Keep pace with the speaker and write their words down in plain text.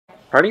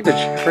Riding the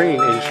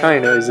train in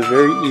China is a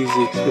very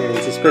easy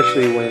experience,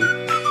 especially when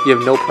you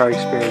have no prior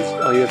experience.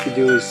 All you have to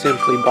do is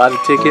simply buy the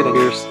ticket and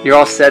you're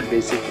all set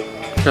basically.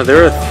 Now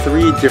there are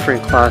 3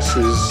 different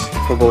classes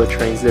for bullet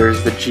trains.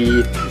 There's the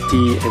G,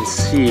 D, and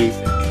C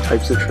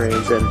types of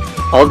trains, and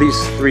all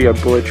these 3 are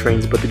bullet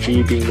trains, but the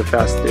G being the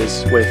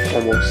fastest with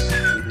almost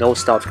no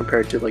stops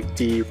compared to like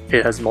D,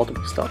 it has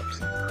multiple stops.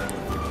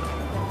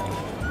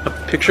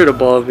 Pictured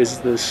above is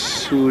the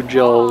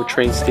Suzhou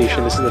train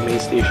station. This is the main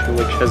station,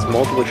 which has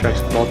multiple tracks,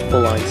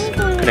 multiple lines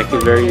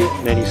connecting very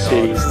many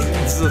cities.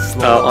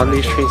 On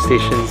these train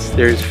stations,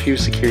 there's few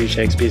security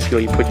checks.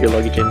 Basically, you put your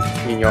luggage in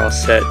and you're all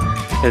set.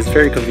 And it's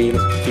very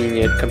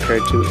convenient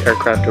compared to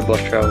aircraft or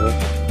bus travel.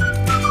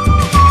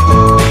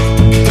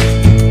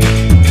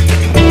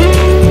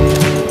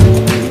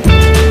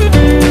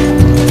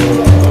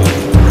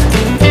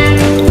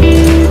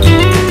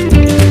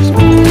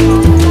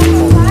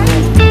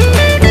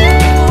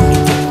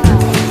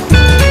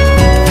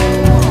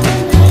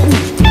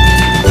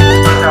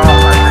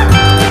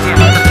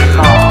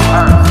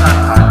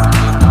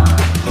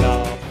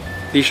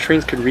 These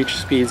trains could reach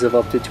speeds of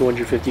up to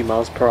 250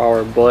 miles per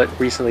hour, but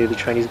recently the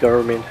Chinese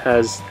government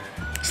has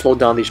slowed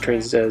down these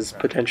trains as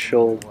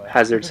potential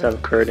hazards have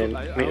occurred, and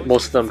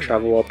most of them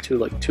travel up to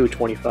like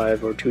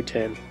 225 or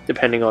 210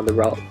 depending on the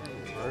route.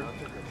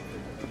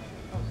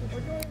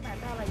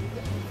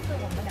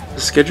 The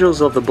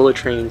schedules of the bullet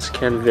trains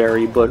can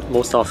vary, but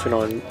most often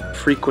on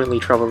frequently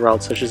traveled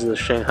routes such as the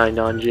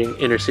Shanghai-Nanjing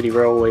intercity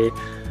railway,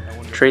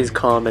 trains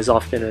come as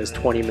often as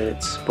 20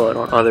 minutes, but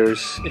on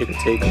others it could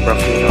take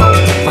roughly an hour.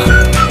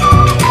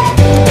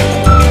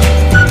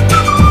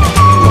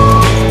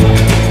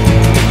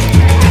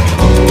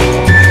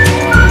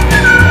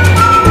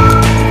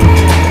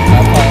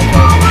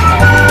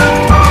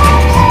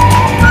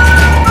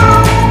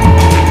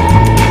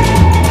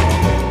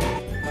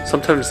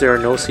 Sometimes there are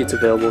no seats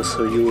available,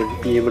 so you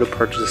would be able to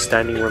purchase a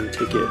standing room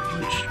ticket,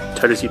 which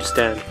entitles you to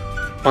stand.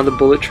 On the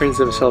bullet trains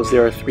themselves,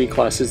 there are 3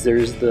 classes. There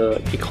is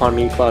the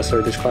economy class,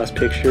 or this class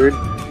pictured.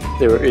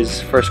 There is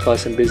first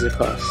class and business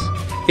class.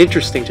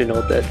 Interesting to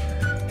note that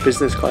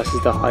business class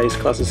is the highest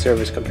class of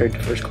service compared to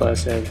first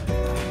class, and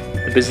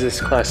the business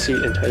class seat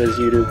entitles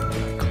you to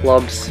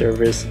club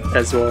service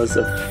as well as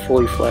a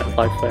fully flat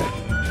lie-flat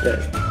bed.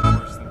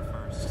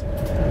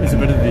 There's a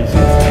bit of these.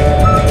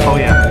 Oh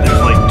yeah,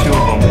 there's like 2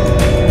 of them.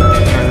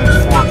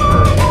 There's 4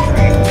 per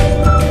train.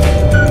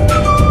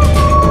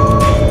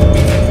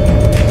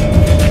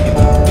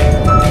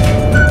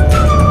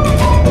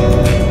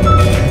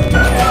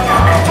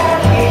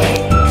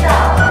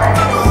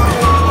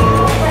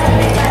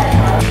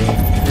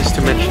 Just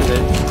to mention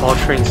that all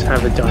trains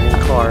have a dining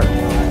car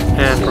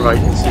and provide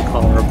instant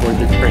car aboard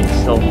the train,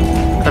 so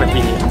kind of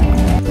convenient.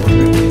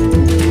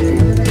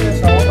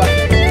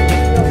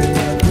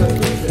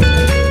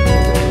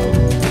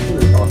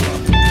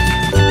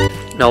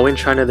 Now in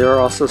China there are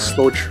also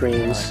slow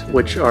trains,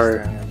 which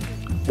are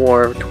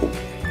more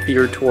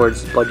geared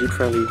towards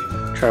budget-friendly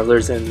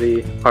travelers, and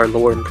they are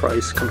lower in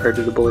price compared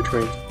to the bullet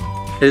trains.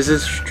 It is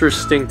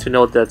interesting to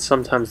note that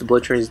sometimes the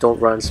bullet trains don't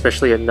run,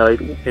 especially at night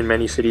in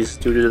many cities,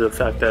 due to the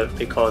fact that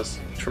they cause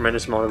a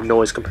tremendous amount of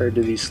noise compared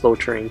to these slow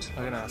trains.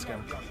 I'm gonna ask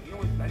him.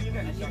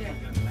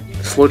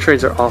 Slow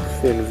trains are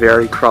often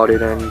very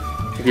crowded, and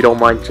if you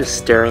don't mind just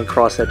staring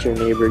across at your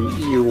neighbor,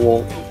 you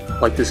won't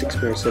like this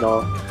experience at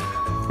all.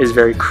 It's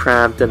very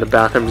cramped and the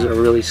bathrooms are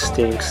really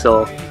stink,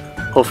 so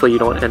hopefully you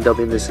don't end up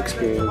in this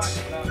experience.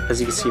 As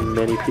you can see,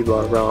 many people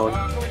are around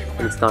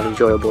and it's not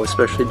enjoyable,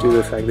 especially due to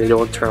the fact they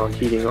don't turn on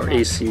heating or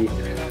AC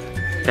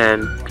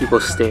and people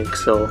stink,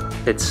 so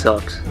it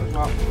sucks.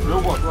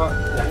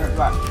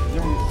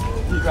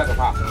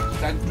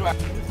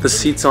 The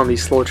seats on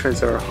these slow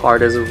trains are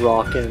hard as a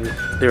rock and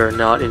they are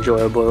not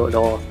enjoyable at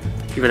all.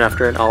 Even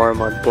after an hour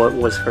my butt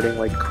was hurting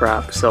like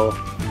crap, so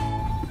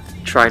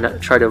try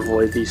to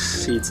avoid these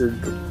seats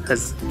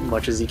as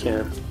much as you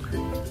can.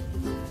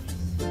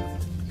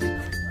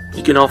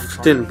 You can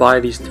often buy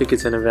these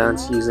tickets in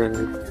advance using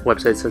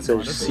websites such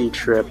as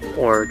Ctrip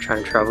or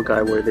China Travel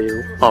Guide, where they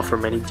offer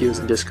many deals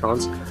and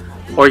discounts.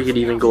 Or you could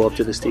even go up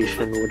to the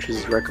station, which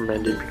is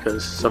recommended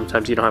because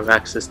sometimes you don't have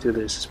access to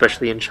this,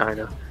 especially in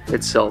China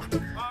itself.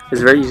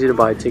 It's very easy to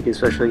buy a ticket,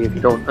 especially if you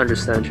don't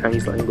understand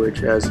Chinese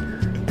language, as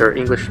there are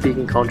English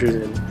speaking counters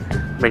and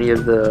many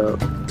of the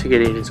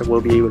ticket agents will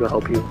be able to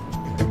help you.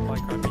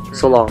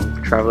 So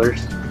long,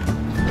 travelers.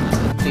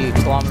 50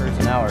 kilometers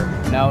an hour.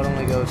 Now it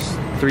only goes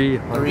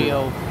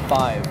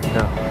 305.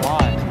 No.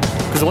 Why?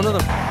 Because one of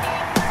them.